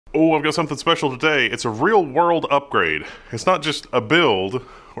Oh, I've got something special today. It's a real world upgrade. It's not just a build.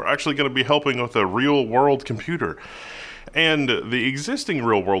 We're actually going to be helping with a real world computer. And the existing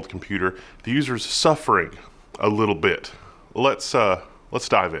real world computer, the user's suffering a little bit. Let's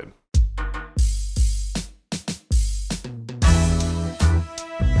dive in.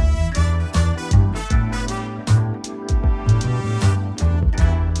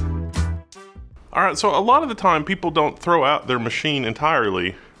 Alright, so a lot of the time people don't throw out their machine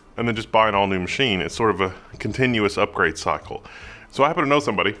entirely and then just buy an all-new machine. It's sort of a continuous upgrade cycle. So I happen to know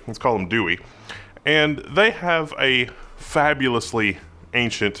somebody, let's call him Dewey, and they have a fabulously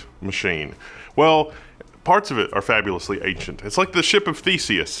ancient machine. Well, parts of it are fabulously ancient. It's like the ship of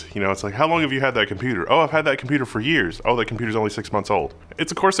Theseus. You know, it's like, how long have you had that computer? Oh, I've had that computer for years. Oh, that computer's only 6 months old.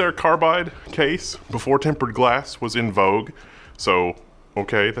 It's a Corsair Carbide case before tempered glass was in vogue. So,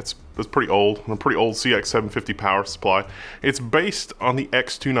 okay, that's pretty old. A pretty old CX750 power supply. It's based on the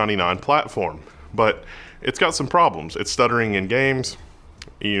X299 platform, but it's got some problems. It's stuttering in games.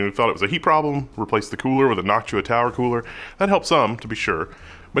 You thought it was a heat problem, replaced the cooler with a Noctua tower cooler. That helped some, to be sure.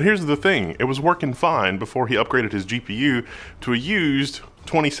 But here's the thing, it was working fine before he upgraded his GPU to a used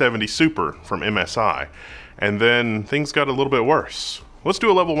 2070 Super from MSI. And then things got a little bit worse. Let's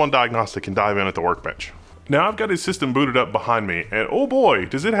do a level 1 diagnostic and dive in at the workbench. Now I've got his system booted up behind me, and oh boy,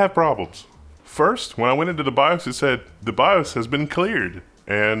 does it have problems. First, when I went into the BIOS, it said, the BIOS has been cleared,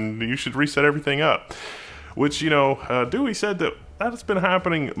 and you should reset everything up. Which, you know, Dewey said that that's been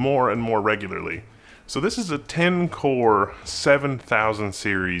happening more and more regularly. So this is a 10-core 7000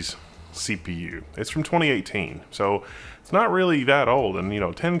 series CPU. It's from 2018, so it's not really that old, and you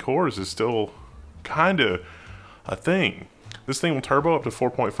know, 10 cores is still kinda a thing. This thing will turbo up to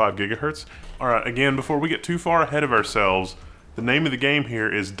 4.5 gigahertz. Alright, again, before we get too far ahead of ourselves, the name of the game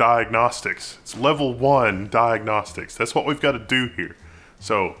here is diagnostics. It's level 1 diagnostics. That's what we've got to do here.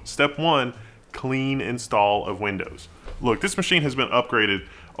 So, step 1, clean install of Windows. Look, this machine has been upgraded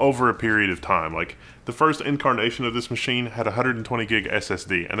over a period of time. Like, the first incarnation of this machine had 120 gig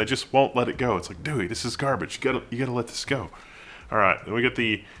SSD, and they just won't let it go. It's like, Dewey, this is garbage. You gotta let this go. Alright, then we get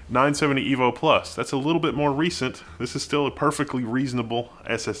the 970 EVO Plus. That's a little bit more recent. This is still a perfectly reasonable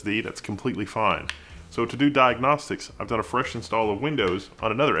SSD. That's completely fine. So to do diagnostics, I've done a fresh install of Windows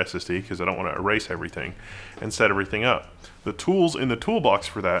on another SSD because I don't want to erase everything and set everything up. The tools in the toolbox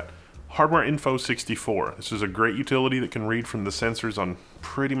for that, Hardware Info 64. This is a great utility that can read from the sensors on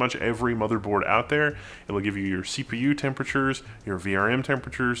pretty much every motherboard out there. It'll give you your CPU temperatures, your VRM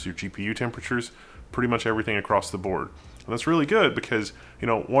temperatures, your GPU temperatures, pretty much everything across the board. And that's really good because, you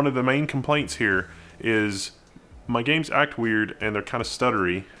know, one of the main complaints here is my games act weird and they're kind of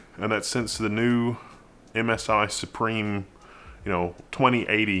stuttery, and that's since the new MSI Supreme, you know,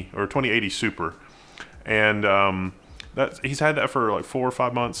 2080 or 2080 Super. And he's had that for like 4 or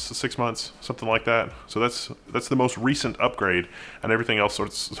 5 months, 6 months, something like that. So that's the most recent upgrade, and everything else sort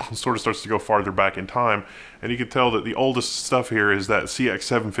of starts to go farther back in time. And you can tell that the oldest stuff here is that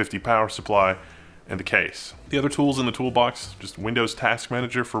CX750 power supply and the case. The other tools in the toolbox, just Windows Task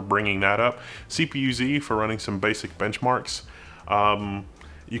Manager for bringing that up, CPU-Z for running some basic benchmarks.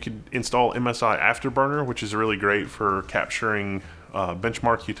 You could install MSI Afterburner, which is really great for capturing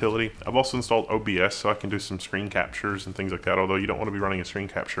benchmark utility. I've also installed OBS so I can do some screen captures and things like that, although you don't want to be running a screen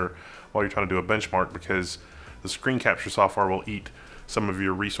capture while you're trying to do a benchmark because the screen capture software will eat some of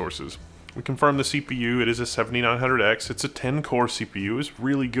your resources. We confirmed the CPU, it is a 7900X, it's a 10-core CPU, it's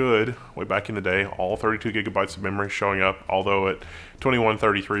really good way back in the day, all 32 gigabytes of memory showing up, although at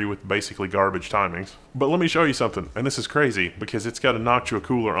 2133 with basically garbage timings. But let me show you something, and this is crazy, because it's got a Noctua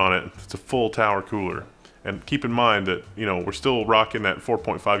cooler on it, it's a full tower cooler. And keep in mind that, you know, we're still rocking that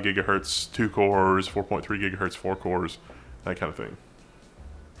 4.5 gigahertz 2 cores, 4.3 gigahertz 4 cores, that kind of thing.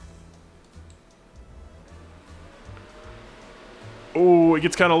 Oh, it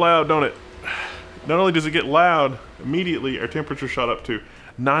gets kind of loud, don't it? Not only does it get loud, immediately our temperature shot up to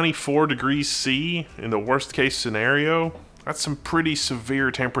 94 degrees C in the worst case scenario. That's some pretty severe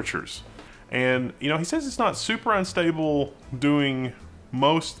temperatures. And, you know, he says it's not super unstable doing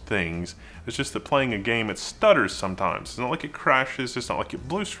most things. It's just that playing a game, it stutters sometimes. It's not like it crashes, it's not like it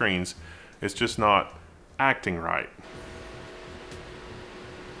blue screens. It's just not acting right.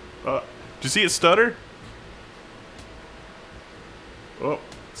 Did you see it stutter? Oh,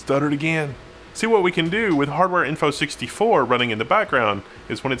 stuttered again. See, what we can do with Hardware Info 64 running in the background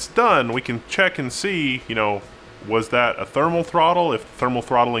is when it's done, we can check and see, you know, was that a thermal throttle? If the thermal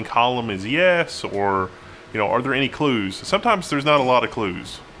throttling column is yes, or, you know, are there any clues? Sometimes there's not a lot of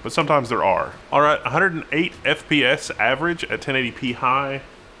clues, but sometimes there are. All right, 108 FPS average at 1080p high,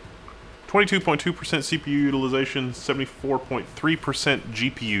 22.2% CPU utilization, 74.3%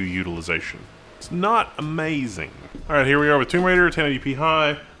 GPU utilization. It's not amazing. All right, here we are with Tomb Raider, 1080p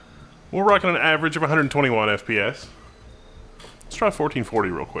high. We're rocking an average of 121 FPS. Let's try 1440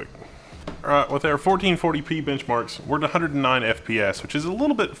 real quick. All right, with our 1440p benchmarks, we're at 109 FPS, which is a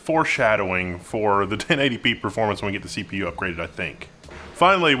little bit foreshadowing for the 1080p performance when we get the CPU upgraded, I think.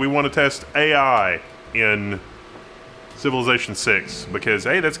 Finally, we want to test AI in Civilization 6, because,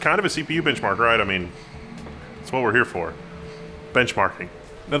 hey, that's kind of a CPU benchmark, right? I mean, that's what we're here for. Benchmarking.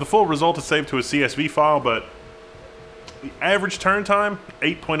 Now, the full result is saved to a CSV file, but the average turn time,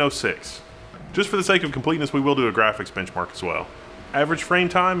 8.06. Just for the sake of completeness, we will do a graphics benchmark as well. Average frame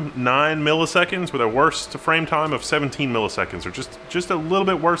time, 9 milliseconds, with a worst frame time of 17 milliseconds, or just a little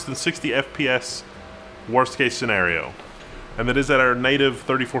bit worse than 60 FPS worst case scenario. And that is at our native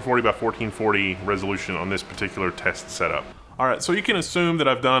 3440 by 1440 resolution on this particular test setup. Alright, so you can assume that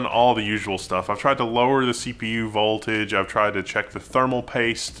I've done all the usual stuff. I've tried to lower the CPU voltage, I've tried to check the thermal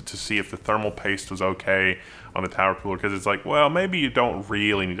paste to see if the thermal paste was okay on the tower cooler, because it's like, well, maybe you don't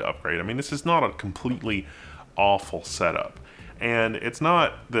really need to upgrade. I mean, this is not a completely awful setup. And it's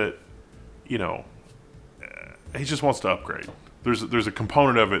not that, you know, he just wants to upgrade. There's a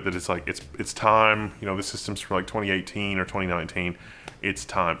component of it that it's like, it's time. You know, this system's from like 2018 or 2019. It's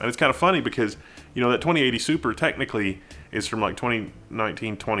time. And it's kind of funny because, you know, that 2080 Super technically is from like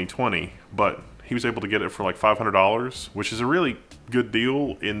 2019, 2020, but he was able to get it for like $500, which is a really good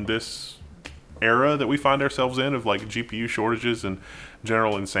deal in this era that we find ourselves in of like GPU shortages and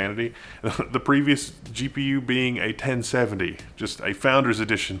general insanity. The previous GPU being a 1070, just a Founders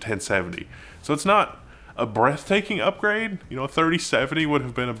Edition 1070. So it's not a breathtaking upgrade. You know, a 3070 would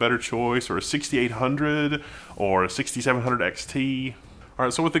have been a better choice, or a 6800 or a 6700 XT.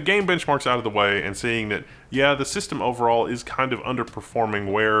 Alright, so with the game benchmarks out of the way and seeing that, yeah, the system overall is kind of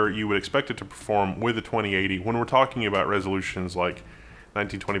underperforming where you would expect it to perform with a 2080 when we're talking about resolutions like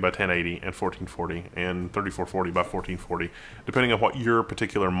 1920 by 1080 and 1440 and 3440 by 1440, depending on what your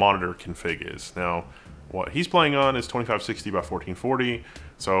particular monitor config is. Now, what he's playing on is 2560 by 1440,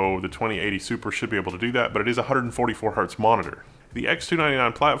 so the 2080 Super should be able to do that, but it is a 144 Hz monitor. The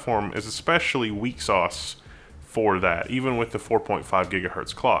X299 platform is especially weak sauce for that, even with the 4.5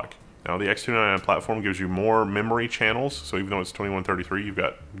 gigahertz clock. Now, the X299 platform gives you more memory channels, so even though it's 2133, you've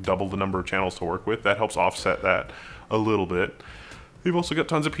got double the number of channels to work with. That helps offset that a little bit. You've also got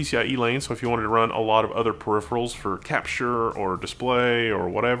tons of PCIe lanes, so if you wanted to run a lot of other peripherals for capture or display or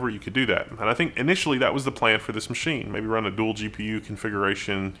whatever, you could do that. And I think initially that was the plan for this machine. Maybe run a dual GPU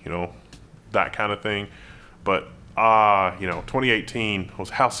configuration, you know, that kind of thing. But, you know, 2018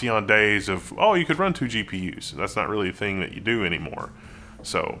 was halcyon days of, oh, you could run 2 GPUs. That's not really a thing that you do anymore.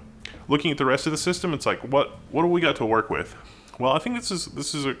 So, looking at the rest of the system, it's like, what do we got to work with? Well, I think this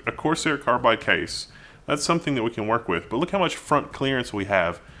is a Corsair carbide case. That's something that we can work with, but look how much front clearance we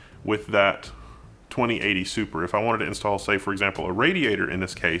have with that 2080 Super. If I wanted to install, say, for example, a radiator in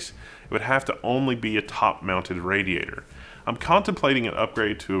this case, it would have to only be a top-mounted radiator. I'm contemplating an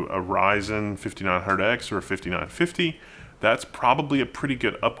upgrade to a Ryzen 5900X or a 5950. That's probably a pretty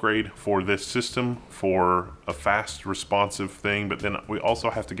good upgrade for this system for a fast, responsive thing, but then we also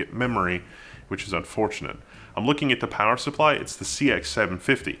have to get memory, which is unfortunate. I'm looking at the power supply. It's the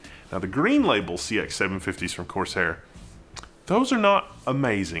CX750. Now, the green label CX750s from Corsair, those are not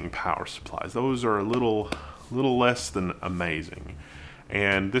amazing power supplies. Those are a little less than amazing.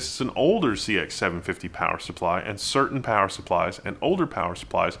 And this is an older CX750 power supply, and certain power supplies and older power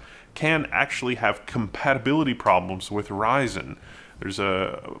supplies can actually have compatibility problems with Ryzen. There's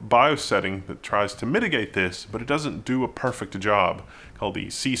a BIOS setting that tries to mitigate this, but it doesn't do a perfect job, called the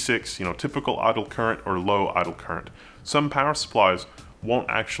C6, you know, typical idle current or low idle current. Some power supplies won't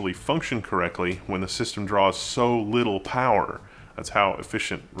actually function correctly when the system draws so little power. That's how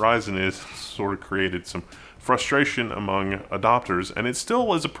efficient Ryzen is. Sort of created some frustration among adopters, and it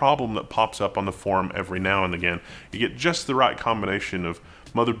still is a problem that pops up on the forum every now and again. You get just the right combination of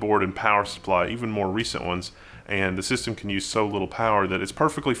motherboard and power supply, even more recent ones, and the system can use so little power that it's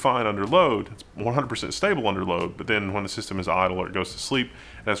perfectly fine under load. It's 100% stable under load, but then when the system is idle or it goes to sleep,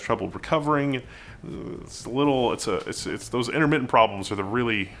 it has trouble recovering. It's those intermittent problems are the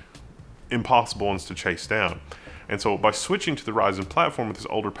really impossible ones to chase down. And so by switching to the Ryzen platform with this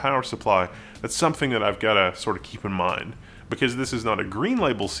older power supply, that's something that I've got to sort of keep in mind. Because this is not a green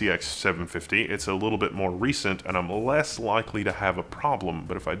label CX750, it's a little bit more recent, and I'm less likely to have a problem.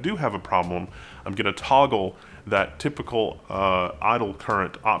 But if I do have a problem, I'm going to toggle that typical idle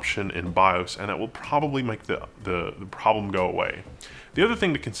current option in BIOS, and that will probably make the problem go away. The other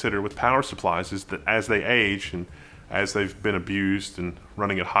thing to consider with power supplies is that as they age, and as they've been abused and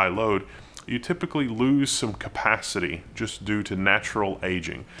running at high load, you typically lose some capacity just due to natural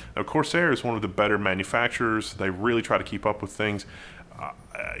aging. Now, Corsair is one of the better manufacturers. They really try to keep up with things.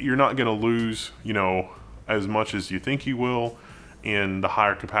 You're not going to lose, you know, as much as you think you will in the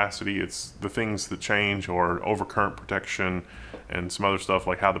higher capacity. It's the things that change, or overcurrent protection and some other stuff,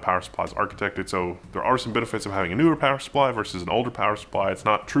 like how the power supply is architected. So there are some benefits of having a newer power supply versus an older power supply. It's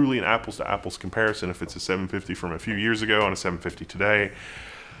not truly an apples to apples comparison if it's a 750 from a few years ago and a 750 today.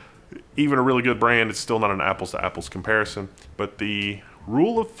 Even a really good brand, it's still not an apples to apples comparison. But the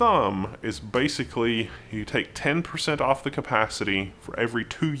rule of thumb is basically you take 10% off the capacity for every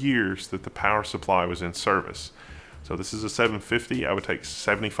 2 years that the power supply was in service. So this is a 750. I would take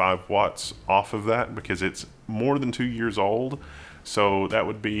 75 watts off of that because it's more than 2 years old. So that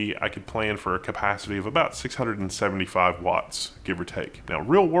would be, I could plan for a capacity of about 675 watts, give or take. Now,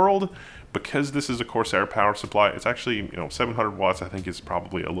 real world, because this is a Corsair power supply, it's actually, you know, 700 watts I think is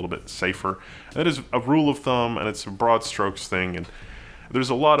probably a little bit safer. That is a rule of thumb, and it's a broad strokes thing, and there's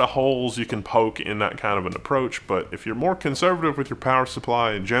a lot of holes you can poke in that kind of an approach, but if you're more conservative with your power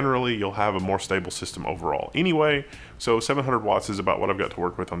supply, generally you'll have a more stable system overall. Anyway, so 700 watts is about what I've got to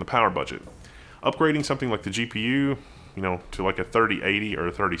work with on the power budget. Upgrading something like the GPU, you know, to like a 3080 or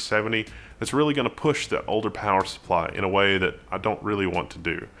a 3070, that's really going to push the older power supply in a way that I don't really want to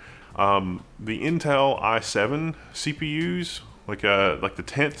do. The Intel i7 CPUs, like the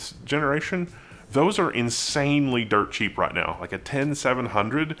 10th generation, those are insanely dirt cheap right now. Like a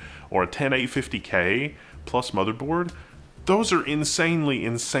 10700 or a 10850K plus motherboard, those are insanely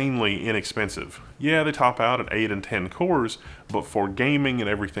inexpensive. Yeah, they top out at 8 and 10 cores, but for gaming and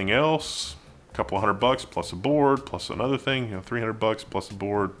everything else, a couple $100 plus a board, plus another thing, you know, $300 plus a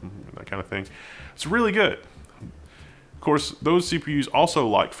board, that kind of thing. It's really good. Of course, those CPUs also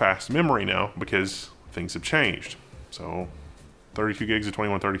like fast memory now because things have changed. So 32 gigs of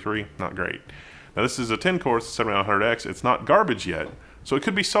 2133, not great. Now this is a 10 core, 7900X. It's not garbage yet, so it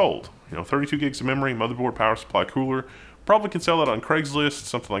could be sold. You know, 32 gigs of memory, motherboard, power supply, cooler. Probably could sell it on Craigslist,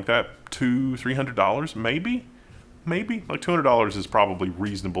 something like that. $200-300, maybe. Like $200 is probably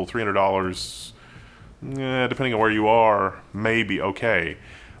reasonable. $300, depending on where you are, maybe okay.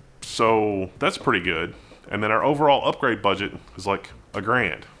 So that's pretty good. And then our overall upgrade budget is like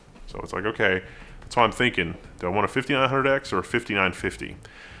 $1,000. So it's like, okay, that's why I'm thinking, do I want a 5900X or a 5950?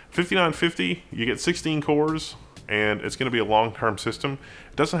 5950, you get 16 cores, and it's going to be a long-term system.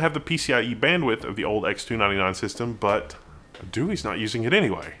 It doesn't have the PCIe bandwidth of the old X299 system, but Dewey's not using it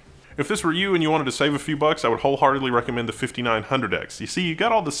anyway. If this were you and you wanted to save a few bucks, I would wholeheartedly recommend the 5900X. You see, you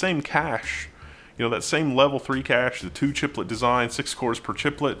got all the same cache, you know, that same level 3 cache, the 2 chiplet design, 6 cores per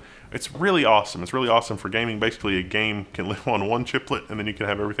chiplet. It's really awesome. It's really awesome for gaming. Basically, a game can live on 1 chiplet, and then you can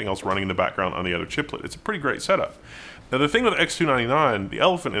have everything else running in the background on the other chiplet. It's a pretty great setup. Now, the thing with X299, the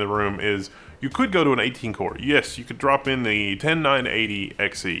elephant in the room, is you could go to an 18 core. Yes, you could drop in the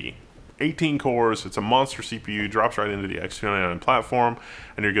 10980XE. 18 cores, it's a monster CPU, drops right into the X299 platform,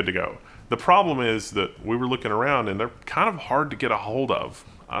 and you're good to go. The problem is that we were looking around, and they're kind of hard to get a hold of.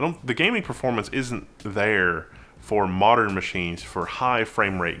 The gaming performance isn't there for modern machines for high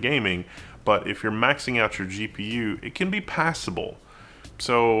frame rate gaming, but if you're maxing out your GPU, it can be passable.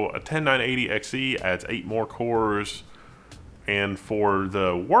 So a 10980XE adds 8 more cores, and for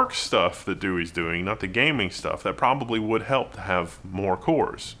the work stuff that Dewey's doing, not the gaming stuff, that probably would help to have more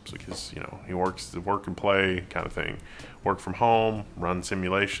cores, because, you know, he works the work and play kind of thing. Work from home, run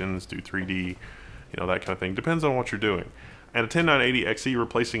simulations, do 3D, you know, that kind of thing. Depends on what you're doing. And a 10980XE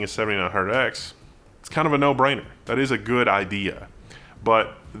replacing a 7900X, it's kind of a no-brainer. That is a good idea.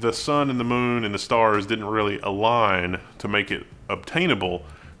 But the sun and the moon and the stars didn't really align to make it obtainable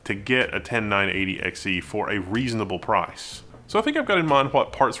to get a 10980XE for a reasonable price. So I think I've got in mind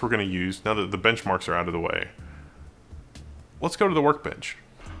what parts we're going to use now that the benchmarks are out of the way. Let's go to the workbench.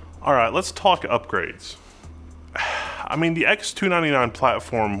 All right, let's talk upgrades. I mean, the X299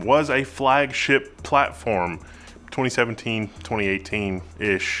 platform was a flagship platform 2017,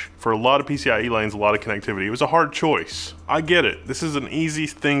 2018-ish. For a lot of PCIe lanes, a lot of connectivity. It was a hard choice. I get it. This is an easy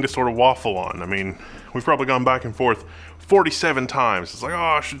thing to sort of waffle on. I mean, we've probably gone back and forth 47 times. It's like, oh,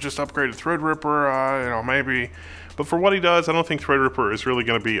 I should just upgrade to Threadripper, you know, maybe. But for what he does, I don't think Threadripper is really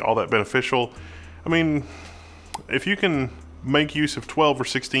going to be all that beneficial. I mean, if you can make use of 12 or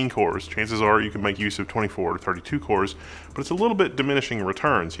 16 cores, chances are you can make use of 24 or 32 cores, but it's a little bit diminishing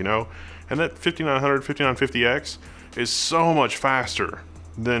returns, you know? And that 5900, 5950X is so much faster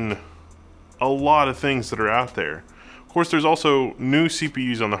than a lot of things that are out there. Of course, there's also new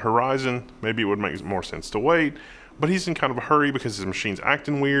CPUs on the horizon. Maybe it would make more sense to wait, but he's in kind of a hurry because his machine's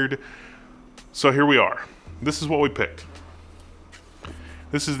acting weird. So here we are. this is what we picked.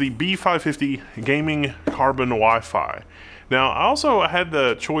 This is the B550 Gaming Carbon Wi-Fi. Now, I also had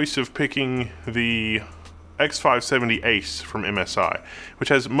the choice of picking the X570 Ace from MSI, which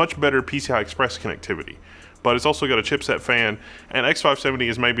has much better PCI Express connectivity, but it's also got a chipset fan, and X570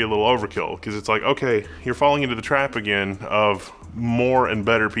 is maybe a little overkill, because it's like, okay, you're falling into the trap again of more and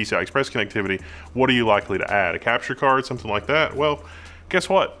better PCI Express connectivity. What are you likely to add? A capture card, something like that? Well, guess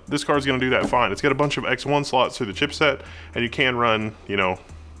what? This card's gonna do that fine. It's got a bunch of X1 slots through the chipset, and you can run, you know,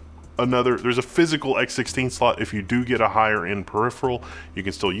 there's a physical X16 slot. If you do get a higher end peripheral, you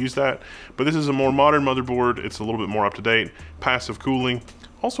can still use that. But this is a more modern motherboard. It's a little bit more up to date. Passive cooling,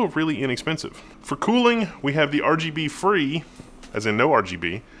 also really inexpensive. For cooling, we have the RGB free, as in no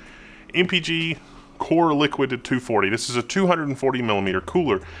RGB, MPG Core Liquid 240. This is a 240 millimeter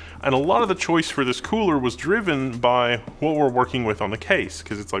cooler, and a lot of the choice for this cooler was driven by what we're working with on the case,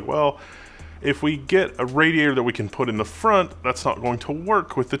 because it's like, well, if we get a radiator that we can put in the front, that's not going to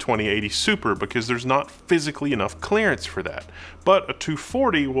work with the 2080 Super, because there's not physically enough clearance for that. But a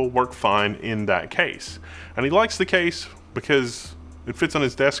 240 will work fine in that case. And he likes the case because it fits on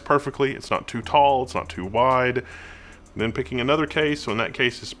his desk perfectly. It's not too tall, it's not too wide. Then picking another case, so in that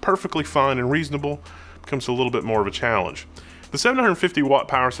case is perfectly fine and reasonable, becomes a little bit more of a challenge. The 750 watt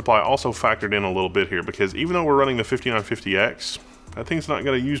power supply also factored in a little bit here, because even though we're running the 5950X, that thing's not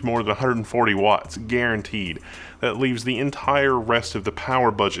going to use more than 140 watts, guaranteed. That leaves the entire rest of the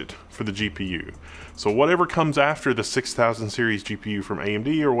power budget for the GPU. So whatever comes after the 6000 series GPU from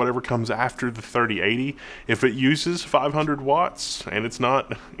AMD, or whatever comes after the 3080, if it uses 500 watts and it's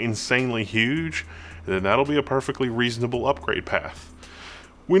not insanely huge, then that'll be a perfectly reasonable upgrade path.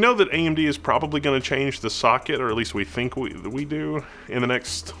 We know that AMD is probably going to change the socket, or at least we think we do, in the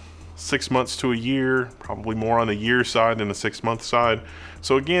next 6 months to a year, probably more on the year side than the 6 month side.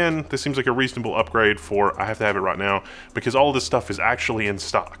 So again, this seems like a reasonable upgrade for, I have to have it right now, because all of this stuff is actually in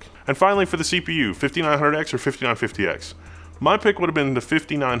stock. And finally, for the CPU, 5900X or 5950X. My pick would have been the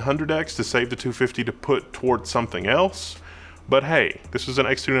 5900X to save the 250 to put towards something else. But hey, this is an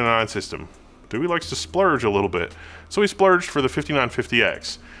X299 system. Dewey likes to splurge a little bit, so he splurged for the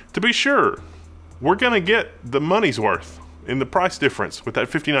 5950X. To be sure, we're gonna get the money's worth in the price difference with that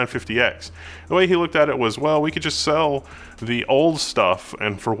 5950X. The way he looked at it was, well, we could just sell the old stuff,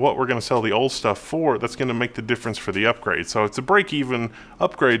 and for what we're gonna sell the old stuff for, that's gonna make the difference for the upgrade. So it's a break-even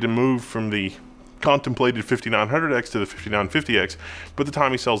upgrade to move from the contemplated 5900X to the 5950X by the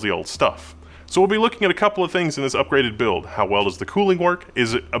time he sells the old stuff. So we'll be looking at a couple of things in this upgraded build. How well does the cooling work?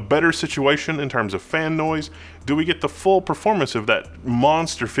 Is it a better situation in terms of fan noise? Do we get the full performance of that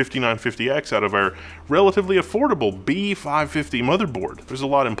monster 5950X out of our relatively affordable B550 motherboard? There's a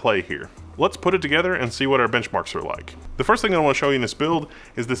lot in play here. Let's put it together and see what our benchmarks are like. The first thing I want to show you in this build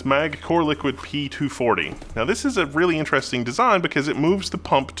is this MAG Core Liquid P240. Now this is a really interesting design because it moves the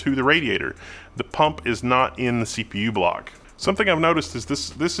pump to the radiator. The pump is not in the CPU block. Something I've noticed is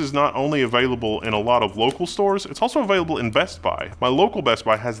this is not only available in a lot of local stores, it's also available in Best Buy. My local Best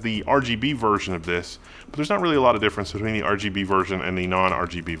Buy has the RGB version of this, but there's not really a lot of difference between the RGB version and the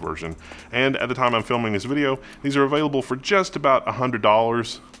non-RGB version. And at the time I'm filming this video, these are available for just about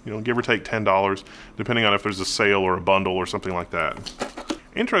 $100, you know, give or take $10, depending on if there's a sale or a bundle or something like that.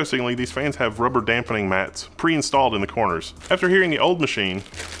 Interestingly, these fans have rubber dampening mats pre-installed in the corners. After hearing the old machine,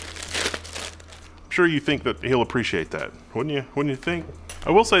 I'm sure you think that he'll appreciate that, wouldn't you? Wouldn't you think?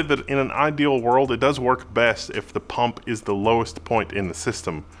 I will say that in an ideal world, it does work best if the pump is the lowest point in the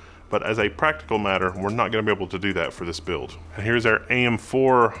system. But as a practical matter, we're not going to be able to do that for this build. And here's our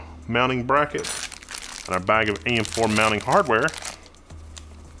AM4 mounting bracket and our bag of AM4 mounting hardware.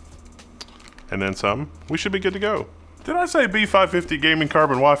 And then some. We should be good to go. Did I say B550 Gaming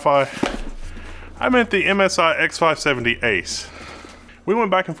Carbon Wi-Fi? I meant the MSI X570 Ace. We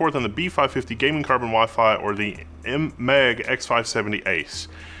went back and forth on the B550 Gaming Carbon Wi-Fi or the MAG X570 Ace.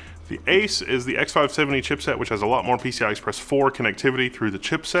 The Ace is the X570 chipset, which has a lot more PCI Express 4 connectivity through the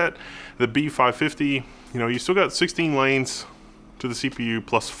chipset. The B550, you know, you still got 16 lanes to the CPU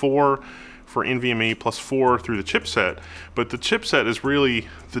plus 4 for NVMe plus 4 through the chipset, but the chipset is really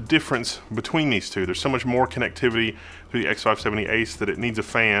the difference between these two. There's so much more connectivity through the X570 Ace that it needs a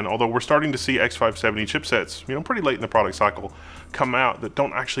fan, although we're starting to see X570 chipsets, you know, pretty late in the product cycle come out that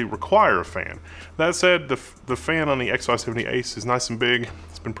don't actually require a fan. That said, the fan on the X570 Ace is nice and big.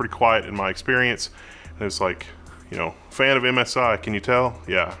 It's been pretty quiet in my experience, and it's like, you know, fan of MSI, can you tell?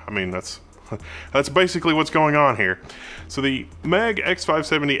 Yeah, I mean, that's basically what's going on here. So the MAG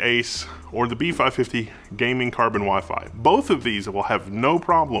X570 Ace or the B550 Gaming Carbon Wi-Fi, both of these will have no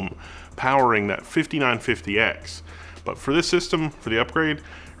problem powering that 5950X. But for this system, for the upgrade,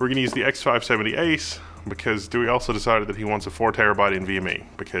 we're going to use the X570 Ace because Dewey also decided that he wants a 4 terabyte NVMe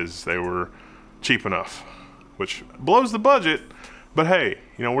because they were cheap enough, which blows the budget, but hey,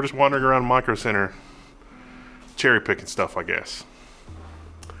 you know, we're just wandering around Micro Center cherry picking stuff, I guess.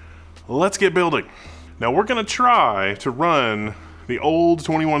 Let's get building. Now we're gonna try to run the old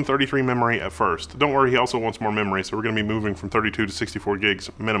 2133 memory at first. Don't worry, he also wants more memory, so we're gonna be moving from 32 to 64 gigs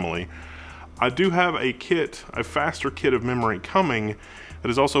minimally. I do have a kit, a faster kit of memory coming that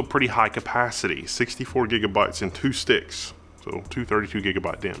is also pretty high capacity, 64 gigabytes in 2 sticks, so 2 32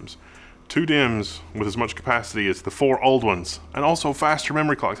 gigabyte DIMMs. 2 DIMMs with as much capacity as the 4 old ones, and also faster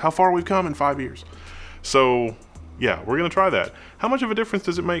memory clocks. How far we've come in 5 years. So yeah, we're gonna try that. How much of a difference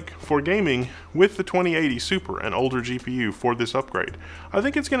does it make for gaming with the 2080 Super, an older GPU, for this upgrade? I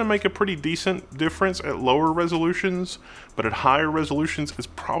think it's gonna make a pretty decent difference at lower resolutions, but at higher resolutions, it's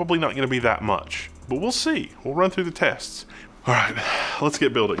probably not gonna be that much. But we'll see, we'll run through the tests. All right, let's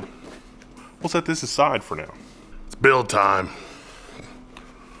get building. We'll set this aside for now. It's build time.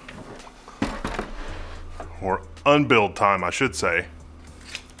 Or unbuild time, I should say.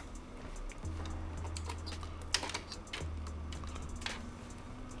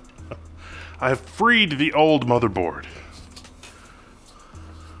 I have freed the old motherboard.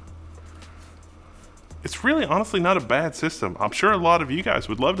 It's really honestly not a bad system. I'm sure a lot of you guys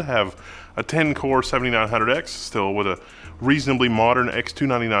would love to have a 10-core 7900X still with a reasonably modern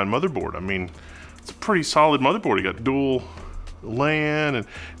X299 motherboard. I mean, it's a pretty solid motherboard. You got dual LAN, and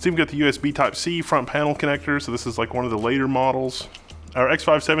it's even got the USB Type-C front panel connector, so this is like one of the later models. Our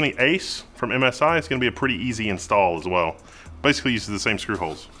X570 Ace from MSI is gonna be a pretty easy install as well. Basically uses the same screw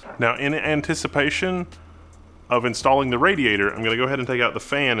holes. Now, in anticipation of installing the radiator, I'm gonna go ahead and take out the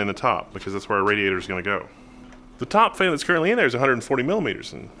fan in the top because that's where our radiator is gonna go. The top fan that's currently in there is 140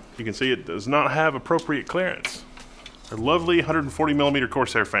 millimeters, and you can see it does not have appropriate clearance. A lovely 140 millimeter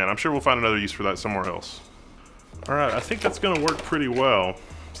Corsair fan. I'm sure we'll find another use for that somewhere else. All right, I think that's gonna work pretty well.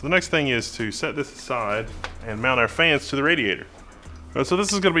 So the next thing is to set this aside and mount our fans to the radiator. So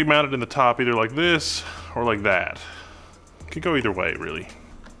this is gonna be mounted in the top either like this or like that. Could go either way, really.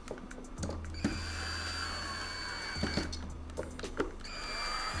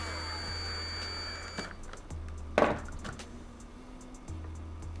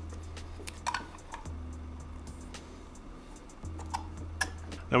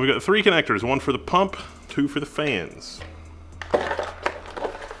 Now we've got 3 connectors, 1 for the pump, 2 for the fans.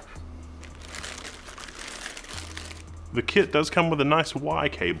 The kit does come with a nice Y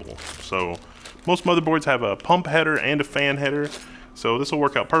cable, so most motherboards have a pump header and a fan header, so this will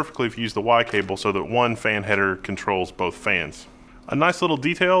work out perfectly if you use the Y cable so that one fan header controls both fans. A nice little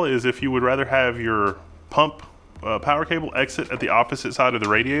detail is if you would rather have your pump power cable exit at the opposite side of the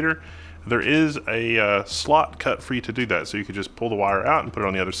radiator, there is a slot cut for you to do that, so you could just pull the wire out and put it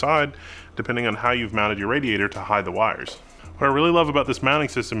on the other side, depending on how you've mounted your radiator to hide the wires. What I really love about this mounting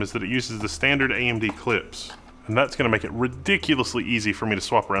system is that it uses the standard AMD clips. And that's gonna make it ridiculously easy for me to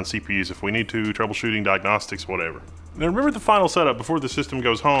swap around CPUs if we need to, troubleshooting, diagnostics, whatever. Now remember, the final setup before the system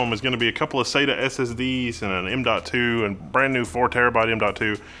goes home is gonna be a couple of SATA SSDs and an M.2 and brand new 4 terabyte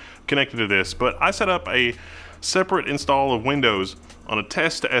M.2 connected to this, but I set up a separate install of Windows on a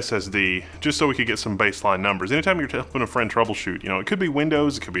test SSD just so we could get some baseline numbers. Anytime you're helping a friend troubleshoot, you know, it could be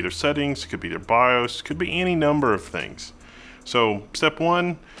Windows, it could be their settings, it could be their BIOS, it could be any number of things. So step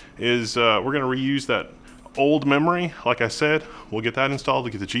 1 is we're gonna reuse that old memory. Like I said, we'll get that installed,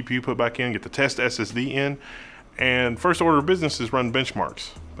 we'll get the GPU put back in, get the test SSD in, and first order of business is run benchmarks.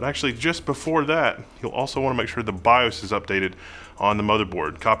 But actually just before that, you'll also want to make sure the BIOS is updated on the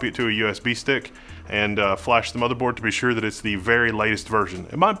motherboard. Copy it to a USB stick and flash the motherboard to be sure that it's the very latest version.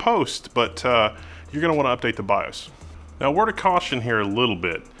 It might post, but you're going to want to update the BIOS. Now, a word of caution here a little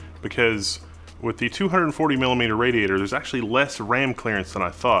bit, because with the 240 millimeter radiator, there's actually less RAM clearance than I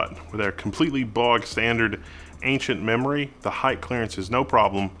thought. With our completely bog standard ancient memory, the height clearance is no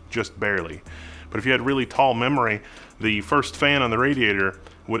problem, just barely. But if you had really tall memory, the first fan on the radiator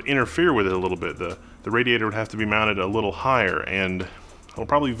would interfere with it a little bit. The radiator would have to be mounted a little higher, and it'll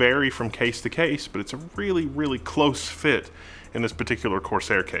probably vary from case to case, but it's a really, really close fit in this particular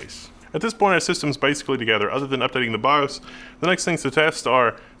Corsair case. At this point, our system's basically together. Other than updating the BIOS, the next things to test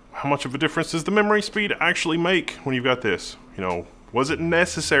are how much of a difference does the memory speed actually make when you've got this? You know, was it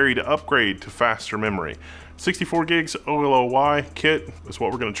necessary to upgrade to faster memory? 64 gigs OLOY kit is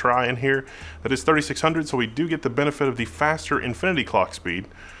what we're going to try in here. That is 3600, so we do get the benefit of the faster infinity clock speed,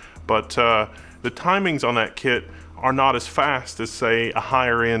 but the timings on that kit are not as fast as, say, a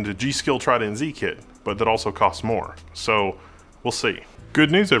higher end G-Skill Trident Z kit, but that also costs more. So we'll see.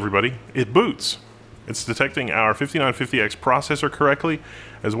 Good news, everybody, it boots. It's detecting our 5950X processor correctly,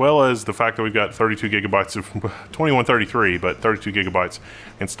 as well as the fact that we've got 32 gigabytes of 2133, but 32 gigabytes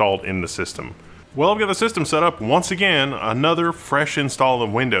installed in the system. Well, I've got the system set up once again, another fresh install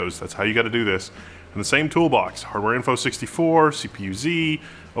of Windows. That's how you got to do this. And the same toolbox, hardware info 64, CPU-Z,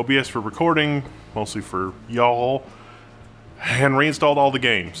 OBS for recording, mostly for y'all, and reinstalled all the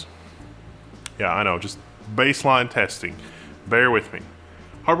games. Yeah, I know, just baseline testing. Bear with me.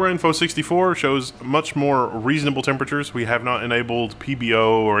 Hardware info 64 shows much more reasonable temperatures. We have not enabled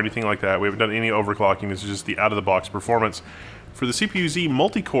PBO or anything like that. We haven't done any overclocking. This is just the out-of-the-box performance. For the CPU-Z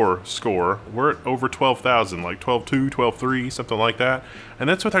multi-core score, we're at over 12,000, like 12.2, 12.3, something like that. And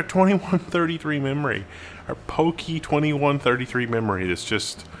that's with our 2133 memory. Our pokey 2133 memory that's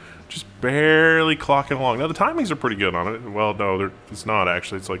just barely clocking along. Now, the timings are pretty good on it. Well, no, it's not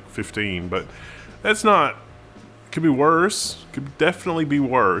actually. It's like 15, but that's not... Could be worse. Could definitely be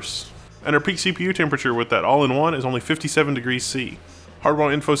worse. And our peak CPU temperature with that all-in-one is only 57 degrees C.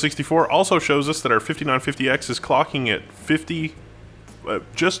 Hardware Info 64 also shows us that our 5950X is clocking at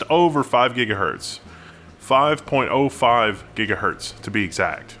just over 5 gigahertz. 5.05 gigahertz to be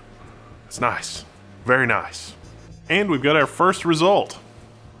exact. It's nice. Very nice. And we've got our first result.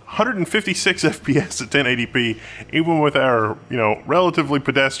 156 FPS at 1080p, even with our, relatively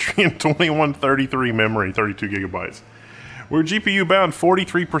pedestrian 2133 memory, 32 gigabytes. We're GPU bound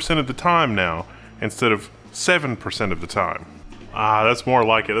 43% of the time now, instead of 7% of the time. Ah, that's more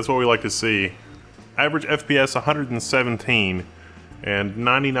like it. That's what we like to see. Average FPS 117, and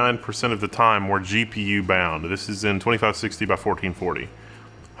 99% of the time we're GPU bound. This is in 2560 by 1440.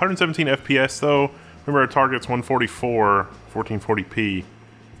 117 FPS though, remember our target's 144, 1440p.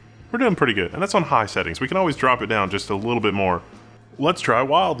 We're doing pretty good, and that's on high settings. We can always drop it down just a little bit more. Let's try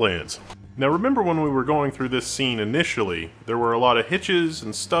Wildlands. Now remember when we were going through this scene initially, there were a lot of hitches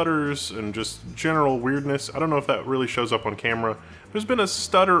and stutters and just general weirdness. I don't know if that really shows up on camera. There's been a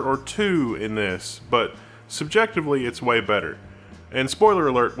stutter or two in this, but subjectively it's way better. And spoiler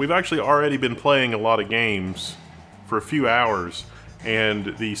alert, we've actually already been playing a lot of games for a few hours,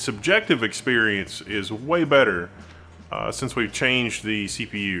 and the subjective experience is way better since we've changed the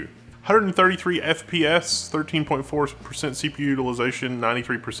CPU. 133 FPS, 13.4% CPU utilization,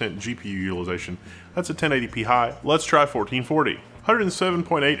 93% GPU utilization. That's a 1080p high. Let's try 1440.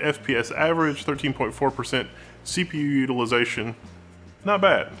 107.8 FPS average, 13.4% CPU utilization. Not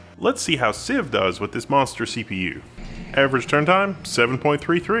bad. Let's see how Civ does with this monster CPU. Average turn time,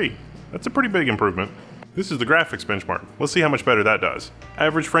 7.33. That's a pretty big improvement. This is the graphics benchmark. Let's see how much better that does.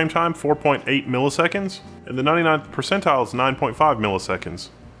 Average frame time, 4.8 milliseconds, and the 99th percentile is 9.5 milliseconds.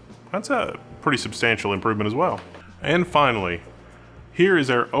 That's a pretty substantial improvement as well. And finally, here is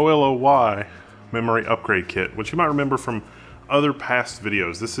our OLOY memory upgrade kit, which you might remember from other past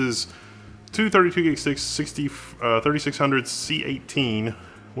videos. This is two 32 gig sticks, 3600 C18,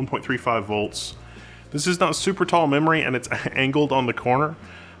 1.35 volts. This is not super tall memory, and it's angled on the corner,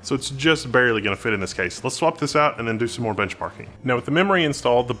 so it's just barely going to fit in this case. Let's swap this out and then do some more benchmarking. Now with the memory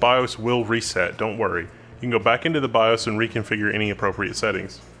installed, the BIOS will reset, don't worry. You can go back into the BIOS and reconfigure any appropriate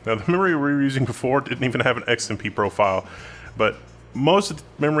settings. Now the memory we were using before didn't even have an XMP profile, but most of the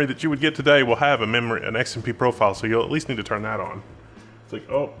memory that you would get today will have an XMP profile, so you'll at least need to turn that on. It's like,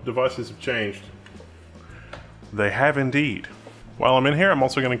 oh, devices have changed. They have indeed. While I'm in here, I'm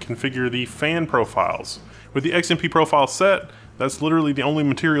also going to configure the fan profiles. With the XMP profile set, that's literally the only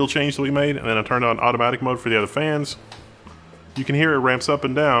material change that we made, and then I turned on automatic mode for the other fans. You can hear it ramps up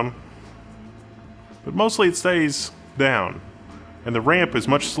and down, but mostly it stays down, and the ramp is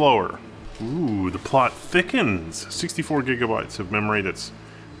much slower. Ooh, the plot thickens. 64 gigabytes of memory, that's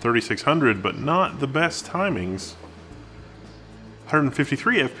 3600, but not the best timings.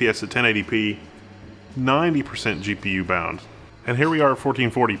 153 FPS at 1080p, 90% GPU bound. And here we are at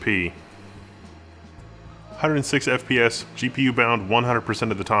 1440p. 106 FPS, GPU bound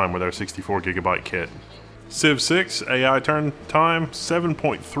 100% of the time with our 64 gigabyte kit. Civ 6 AI turn time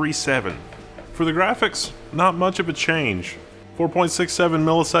 7.37. For the graphics, not much of a change. 4.67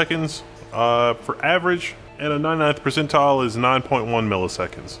 milliseconds for average, and a 99th percentile is 9.1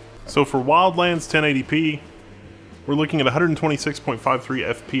 milliseconds. So for Wildlands 1080p, we're looking at 126.53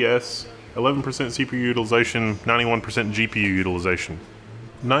 FPS, 11% CPU utilization, 91% GPU utilization.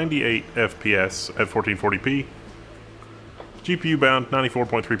 98 FPS at 1440p. GPU bound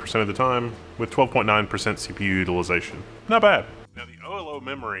 94.3% of the time, with 12.9% CPU utilization. Not bad. Now the OLO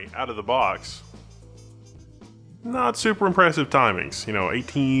memory out of the box, not super impressive timings,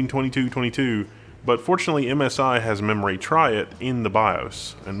 18, 22, 22, but fortunately MSI has Memory Try It in the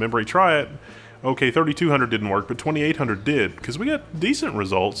BIOS, and Memory Try It Okay, 3200 didn't work, but 2800 did, because we got decent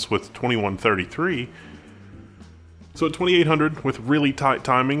results with 2133. So at 2800 with really tight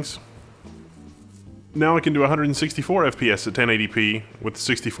timings, now I can do 164 FPS at 1080p with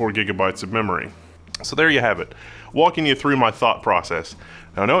 64 gigabytes of memory. So there you have it, walking you through my thought process.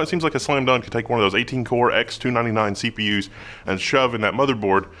 Now I know it seems like a slam dunk to take one of those 18-core X299 CPUs and shove in that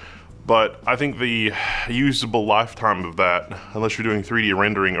motherboard, but I think the usable lifetime of that, unless you're doing 3D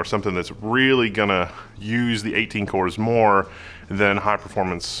rendering or something that's really gonna use the 18 cores more than high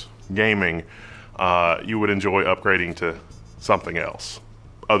performance gaming, you would enjoy upgrading to something else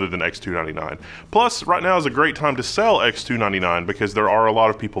other than X299. Plus, right now is a great time to sell X299 because there are a lot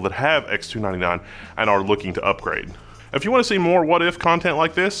of people that have X299 and are looking to upgrade. If you want to see more what if content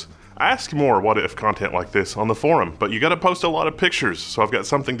like this, ask more what if content like this on the forum, but you gotta post a lot of pictures so I've got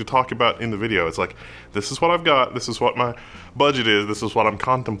something to talk about in the video. It's like, this is what I've got, this is what my budget is, this is what I'm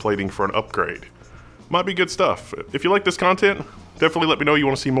contemplating for an upgrade. Might be good stuff. If you like this content, definitely let me know you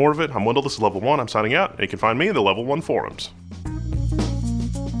want to see more of it. I'm Wendell, this is Level 1, I'm signing out, and you can find me in the Level 1 forums.